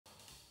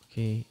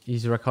Okay,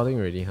 it's recording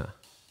already, huh?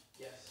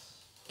 Yes.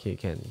 Okay,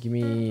 can. Give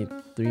me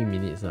 3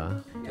 minutes,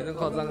 有点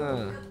夸张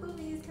啊。 2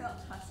 minutes cannot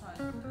trust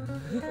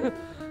one.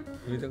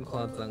 有点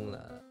夸张啦。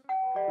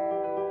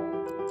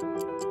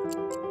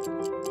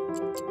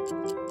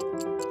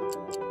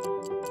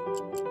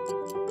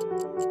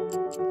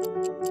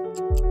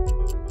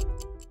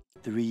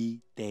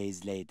3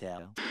 days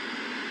later.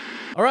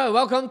 Alright,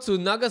 welcome to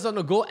Nuggets on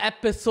the Go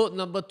episode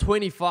number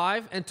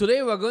 25. And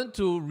today we're going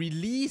to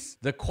release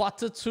the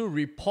Q2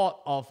 report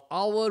of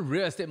our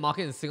real estate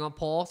market in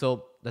Singapore.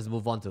 So let's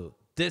move on to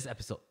this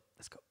episode.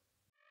 Let's go.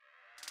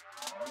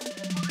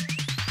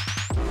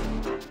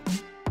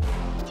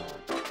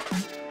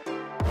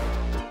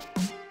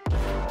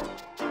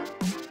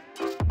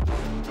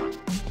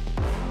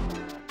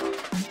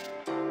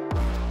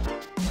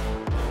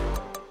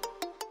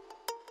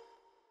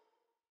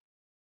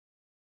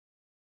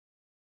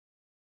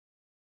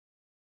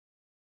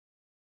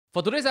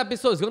 For today's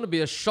episode, it's going to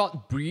be a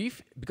short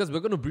brief because we're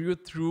going to brief you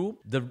through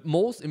the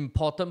most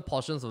important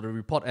portions of the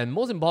report. And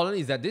most important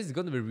is that this is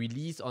going to be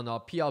released on our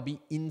PLB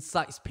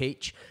Insights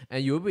page,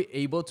 and you'll be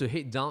able to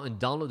head down and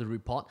download the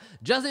report.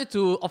 Just need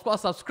to, of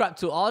course, subscribe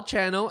to our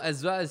channel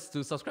as well as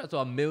to subscribe to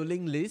our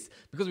mailing list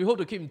because we hope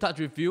to keep in touch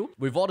with you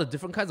with all the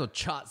different kinds of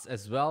charts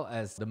as well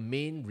as the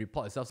main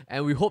report itself.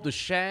 And we hope to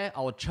share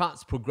our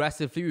charts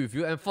progressively with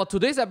you. And for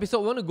today's episode,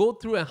 we want to go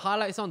through and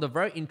highlight some of the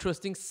very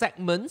interesting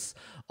segments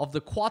of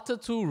the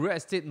Q2 real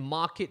estate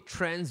market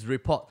trends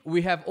report.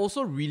 We have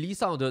also released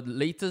some of the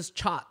latest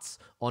charts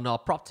on our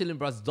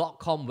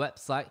PropertyLimBrothers.com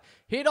website.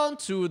 Head on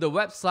to the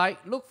website,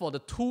 look for the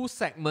tool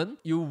segment.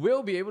 You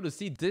will be able to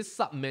see this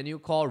sub-menu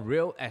called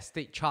Real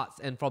Estate Charts.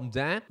 And from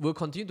there, we'll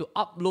continue to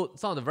upload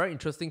some of the very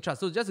interesting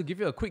charts. So just to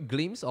give you a quick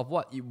glimpse of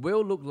what it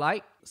will look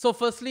like. So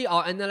firstly,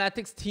 our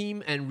analytics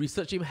team and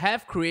research team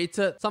have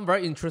created some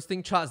very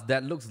interesting charts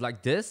that looks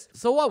like this.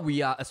 So what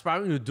we are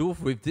aspiring to do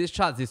with these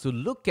charts is to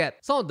look at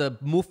some of the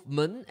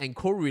movement and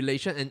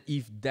correlation, and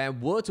if there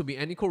were to be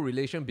any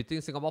correlation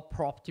between Singapore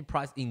property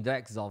price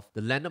index of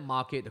the landed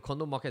market, the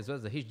condo market, as well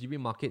as the HDB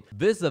market,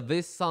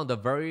 vis-a-vis some of the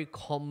very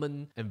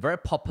common and very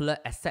popular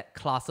asset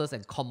classes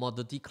and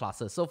commodity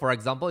classes. So for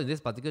example, in this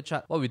particular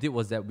chart, what we did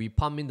was that we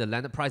pump in the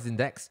landed price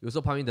index. We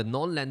also pump in the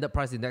non-landed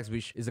price index,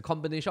 which is a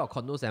combination of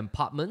condos and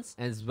apartments,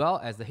 as well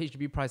as the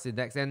HDB price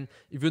index. And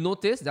if you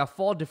notice, there are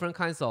 4 different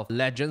kinds of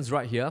legends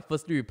right here.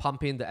 Firstly, we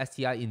pump in the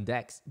STI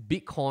index,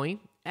 Bitcoin,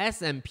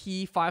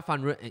 S&P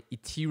 500 and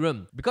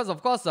Ethereum, because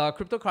of course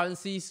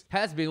cryptocurrencies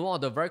has been one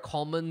of the very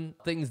common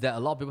things that a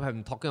lot of people have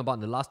been talking about in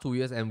the last 2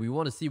 years, and we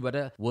want to see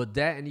whether were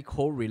there any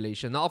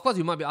correlation. Now of course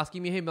you might be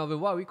asking me, hey Melvin,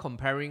 why are we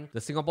comparing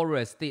the Singapore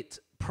real estate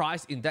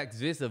price index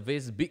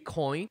vis-a-vis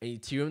Bitcoin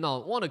and Ethereum? Now,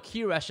 one of the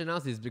key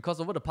rationales is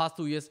because over the past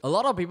 2 years, a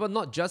lot of people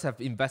not just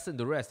have invested in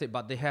the real estate,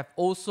 but they have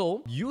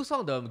also used some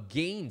of the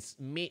gains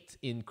made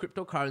in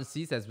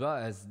cryptocurrencies as well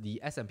as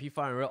the S&P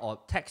 500 or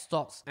tech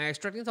stocks and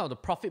extracting some of the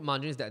profit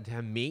margins that they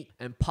have made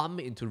and pump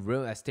it into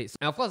real estate.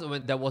 And of course,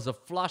 when there was a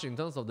flush in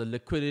terms of the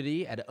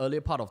liquidity at the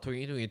earlier part of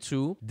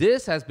 2022,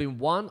 this has been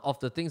one of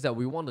the things that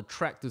we want to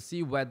track to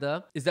see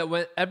whether is that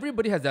when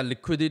everybody has their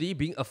liquidity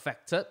being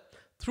affected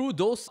through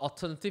those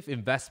alternative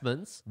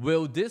investments,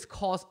 will this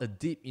cause a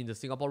dip in the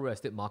Singapore real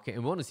estate market?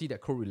 And we want to see that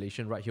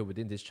correlation right here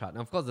within this chart.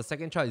 And of course, the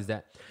second chart is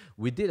that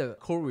we did a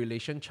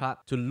correlation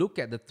chart to look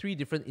at the 3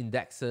 different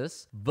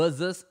indexes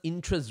versus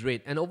interest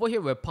rate. And over here,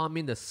 we're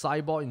pumping the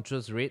SIBOR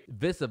interest rate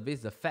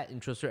vis-a-vis the Fed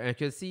interest rate. And you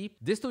can see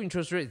these 2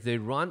 interest rates, they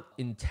run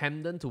in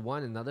tandem to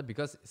one another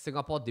because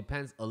Singapore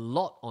depends a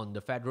lot on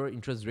the federal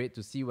interest rate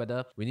to see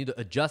whether we need to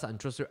adjust our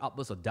interest rate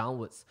upwards or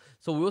downwards.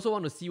 So we also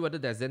want to see whether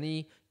there's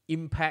any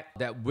impact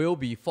that will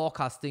be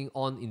forecasting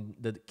on in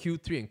the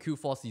Q3 and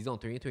Q4 season of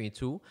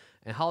 2022,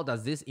 and how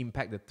does this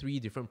impact the 3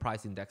 different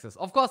price indexes.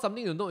 Of course,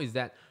 something to note is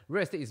that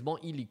real estate is more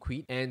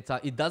illiquid, and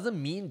it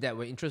doesn't mean that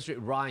when interest rate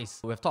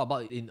rise, we have talked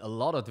about it in a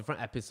lot of different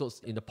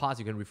episodes in the past,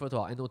 you can refer to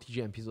our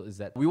NOTG episode, is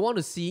that we want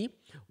to see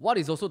what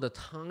is also the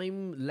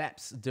time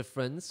lapse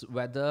difference,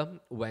 whether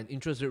when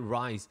interest rate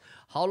rise,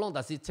 how long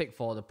does it take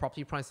for the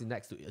property price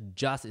index to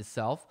adjust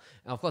itself,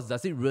 and of course,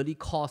 does it really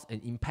cause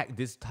an impact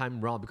this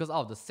time round? Because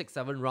out of the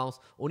 6-7 rounds,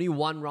 only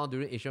 1 round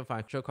during Asian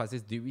financial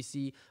crisis did we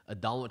see a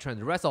downward trend.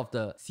 The rest of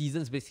the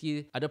seasons basically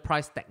either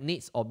price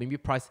stagnates or maybe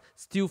price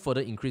still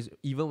further increase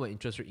even when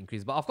interest rate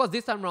increase. But of course,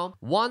 this time around,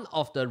 one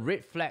of the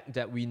red flag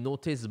that we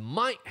notice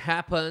might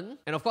happen,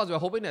 and of course we're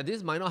hoping that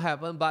this might not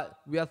happen, but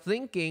we are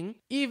thinking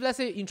if let's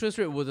say interest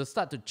rate were to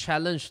start to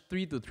challenge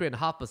 3 to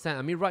 3.5%,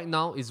 I mean right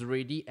now is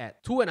already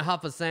at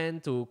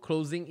 2.5% to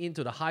closing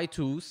into the high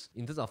 2s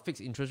in terms of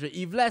fixed interest rate.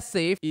 If let's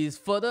say is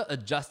further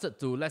adjusted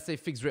to let's say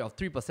fixed rate of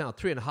 3% or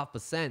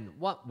 3.5%,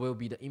 what will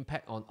be the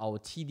impact on our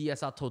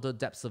TDSR total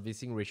debt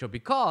servicing ratio?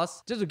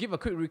 Because just to give a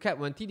quick recap recap,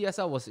 when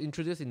TDSR was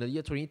introduced in the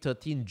year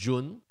 2013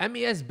 June,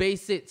 MAS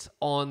based it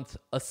on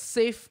a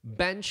safe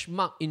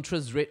benchmark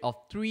interest rate of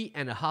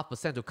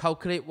 3.5% to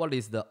calculate what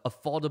is the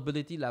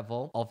affordability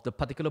level of the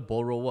particular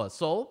borrower.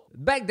 So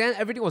back then,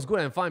 everything was good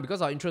and fine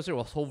because our interest rate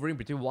was hovering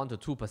between 1 to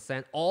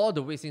 2% all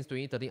the way since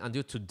 2013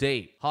 until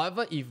today.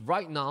 However, if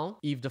right now,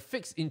 if the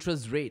fixed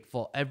interest rate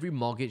for every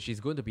mortgage is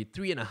going to be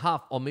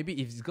 3.5%, or maybe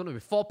if it's going to be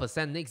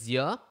 4% next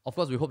year, of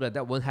course, we hope that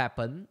that won't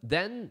happen,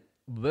 then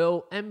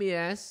will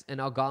MAS and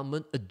our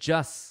government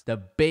adjust the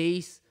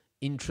base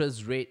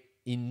interest rate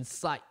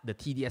inside the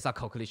TDSR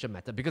calculation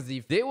method? Because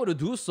if they were to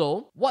do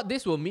so, what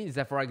this will mean is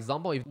that, for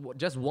example, if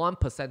just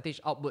 1%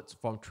 upwards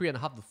from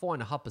 3.5% to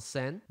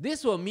 4.5%,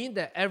 this will mean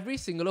that every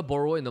single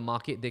borrower in the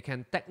market, they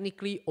can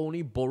technically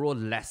only borrow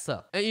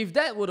lesser. And if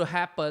that were to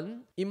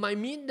happen, it might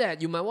mean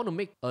that you might want to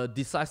make a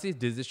decisive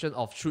decision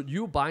of should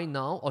you buy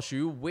now or should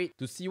you wait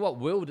to see what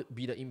will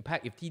be the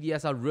impact if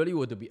TDSR really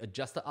were to be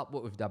adjusted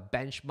upward with their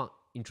benchmark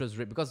interest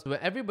rate. Because when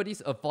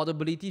everybody's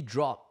affordability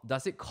drop,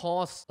 does it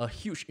cause a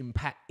huge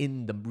impact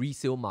in the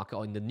resale market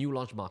or in the new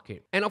launch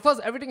market? And of course,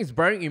 everything is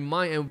bearing in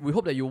mind, and we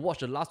hope that you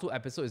watch the last 2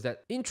 episodes,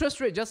 that interest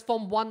rate just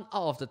form one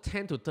out of the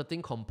 10 to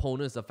 13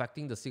 components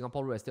affecting the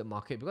Singapore real estate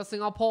market, because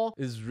Singapore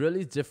is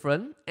really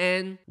different.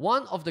 And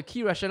one of the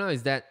key rationale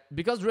is that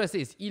because real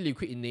estate is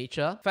illiquid in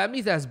nature,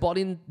 families that has bought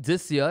in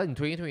this year in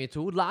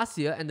 2022, last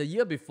year and the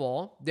year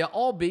before, they're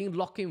all being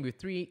locked in with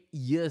 3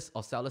 years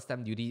of seller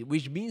stamp duty,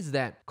 which means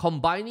that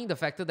combining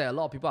the factor that a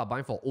lot of people are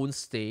buying for own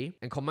stay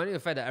and combining the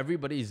fact that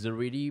everybody is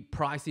already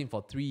priced in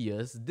for 3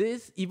 years,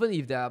 this, even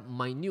if there are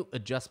minute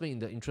adjustment in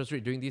the interest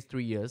rate during these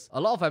 3 years, a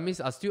lot of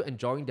families are still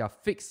enjoying their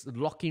fixed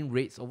lock-in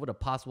rates over the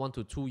past 1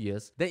 to 2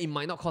 years, then it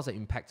might not cause an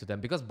impact to them.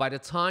 Because by the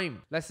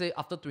time, let's say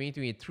after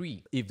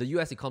 2023, if the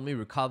US economy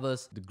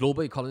recovers, the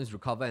global economies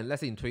recover, and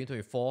let's say in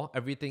 2024,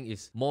 everything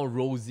is more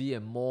rosy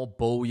and more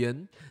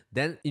buoyant,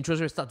 then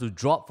interest rates start to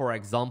drop, for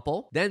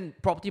example, then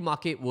property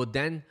market will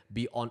then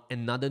be on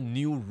another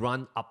new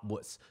run upwards.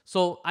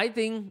 So I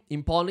think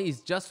importantly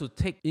is just to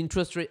take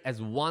interest rate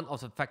as one of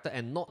the factor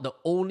and not the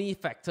only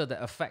factor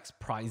that affects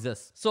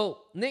prices. So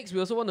next, we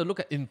also want to look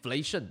at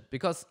inflation,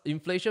 because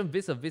inflation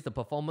vis-a-vis the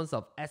performance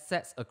of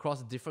assets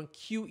across different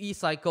QE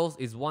cycles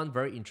is one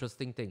very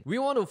interesting thing. We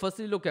want to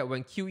firstly look at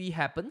when QE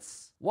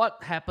happens,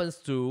 what happens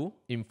to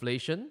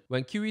inflation.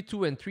 When QE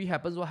 2 and 3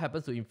 happens, what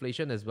happens to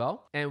inflation as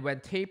well. And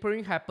when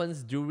tapering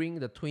happens during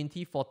the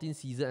 2014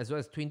 season as well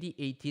as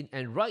 2018.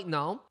 And right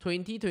now,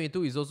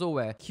 2022 is also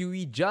where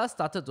QE just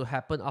started to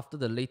happen after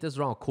the latest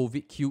round of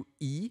COVID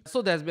QE.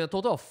 So there's been a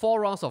total of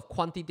 4 rounds of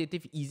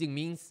quantitative easing,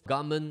 means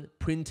government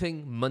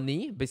printing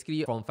money,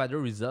 basically from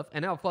Federal Reserve.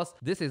 And then of course,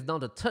 this is now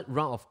the 3rd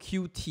round of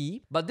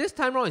QT. But this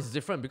time round is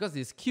different because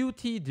it's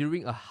QT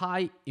during a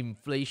high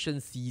inflation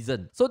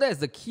season. So that is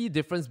the key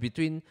difference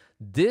between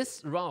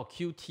this round of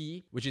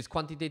QT, which is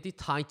quantitative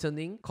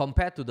tightening,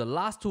 compared to the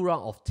last 2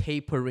 rounds of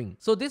tapering.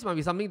 So this might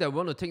be something that we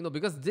want to take note,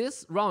 because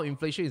this round of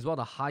inflation is one of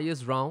the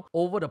highest round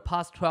over the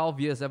past 12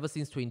 years, ever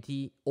since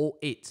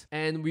 2008.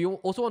 And we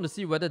also want to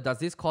see whether does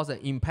this cause an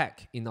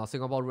impact in our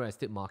Singapore real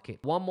estate market.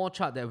 One more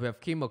chart that we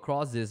have came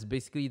across is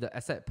basically the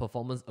asset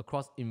performance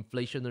across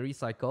inflationary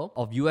cycle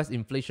of US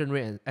inflation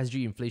rate and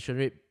SG inflation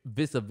rate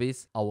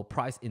vis-a-vis our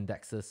price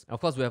indexes. And of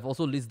course, we have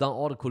also listed down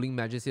all the cooling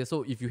measures here.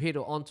 So if you head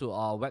on to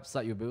our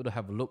website, you'll be able to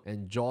have a look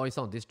and enjoy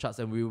some of these charts,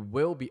 and we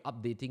will be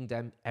updating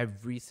them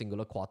every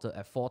single quarter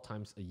at 4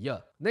 times a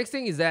year. Next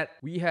thing is that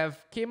we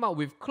have came out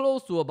with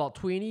close to about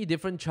 20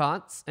 different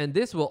charts, and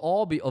this will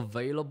all be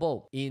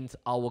available in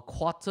our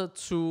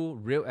Q2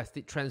 real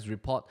estate trends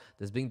report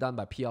that's being done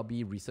by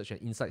PLB research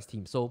and insights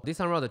team. So this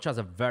time around, the charts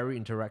are very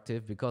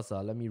interactive because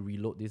let me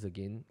reload this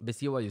again.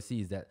 Basically what you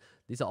see is that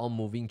these are all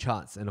moving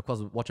charts, and of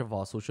course watch out for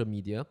our social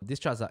media. These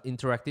charts are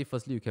interactive.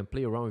 Firstly, you can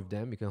play around with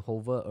them, you can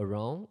hover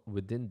around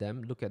within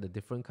them, look at the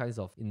different kinds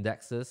of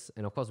indexes,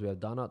 and of course we have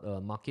done out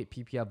a market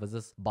PPR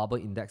versus bubble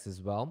index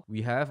as well.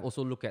 We have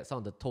also looked at some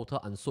of the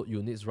total unsold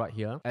units right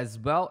here, as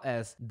well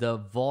as the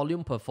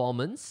volume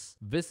performance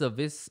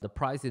vis-a-vis the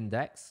price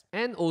index,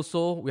 and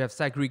also we have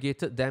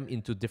segregated them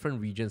into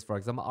different regions, for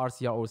example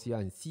RCR, OCR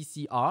and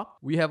CCR.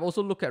 We have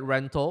also looked at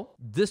rental,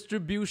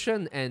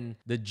 distribution, and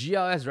the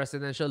GLS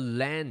residential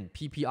land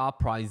PPR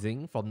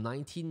pricing from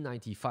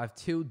 1995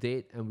 till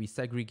date, and we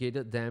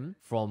segregated them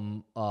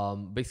from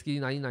basically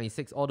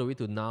 1996 all the way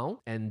to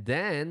now. And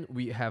then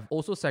we have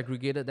also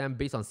segregated them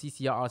based on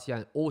CCR, RCR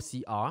and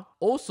OCR.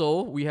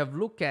 Also, we have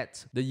looked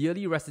at the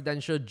yearly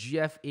residential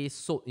GFA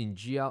sold in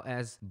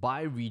GLS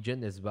by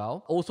region as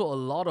well. Also a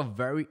lot of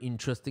very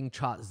interesting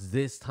charts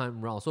this time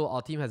round. So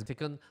our team has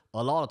taken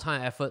a lot of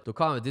time and effort to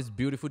come up with these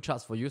beautiful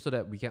charts for you so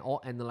that we can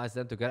all analyze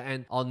them together.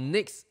 And on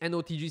next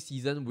NOTG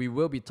season, we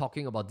will be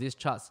talking about these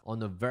charts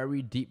on a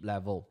very deep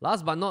level.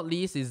 Last but not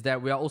least is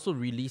that we are also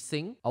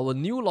releasing our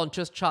new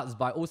launches charts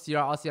by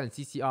OCR, RCR and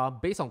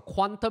CCR based on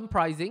quantum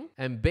pricing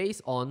and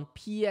based on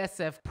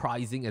PSF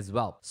pricing as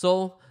well.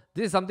 So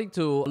this is something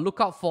to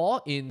look out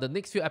for in the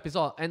next few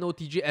episodes of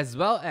NOTG, as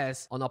well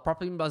as on our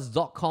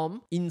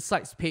PropertyLimBrothers.com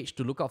insights page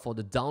to look out for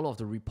the download of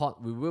the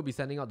report. We will be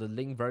sending out the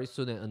link very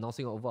soon and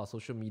announcing it over our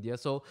social media.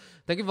 So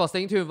thank you for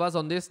staying tuned with us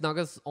on this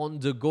Nuggets on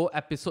the Go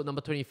episode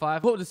number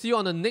 25. Hope to see you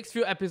on the next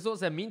few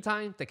episodes, and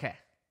meantime, take care.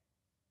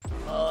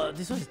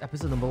 This one is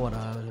episode number what?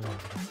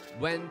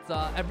 When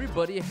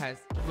everybody has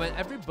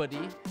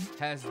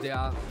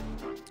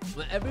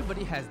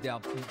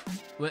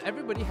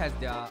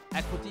their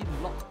equity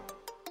locked,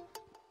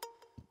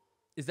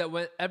 is that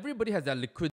when everybody has their liquidity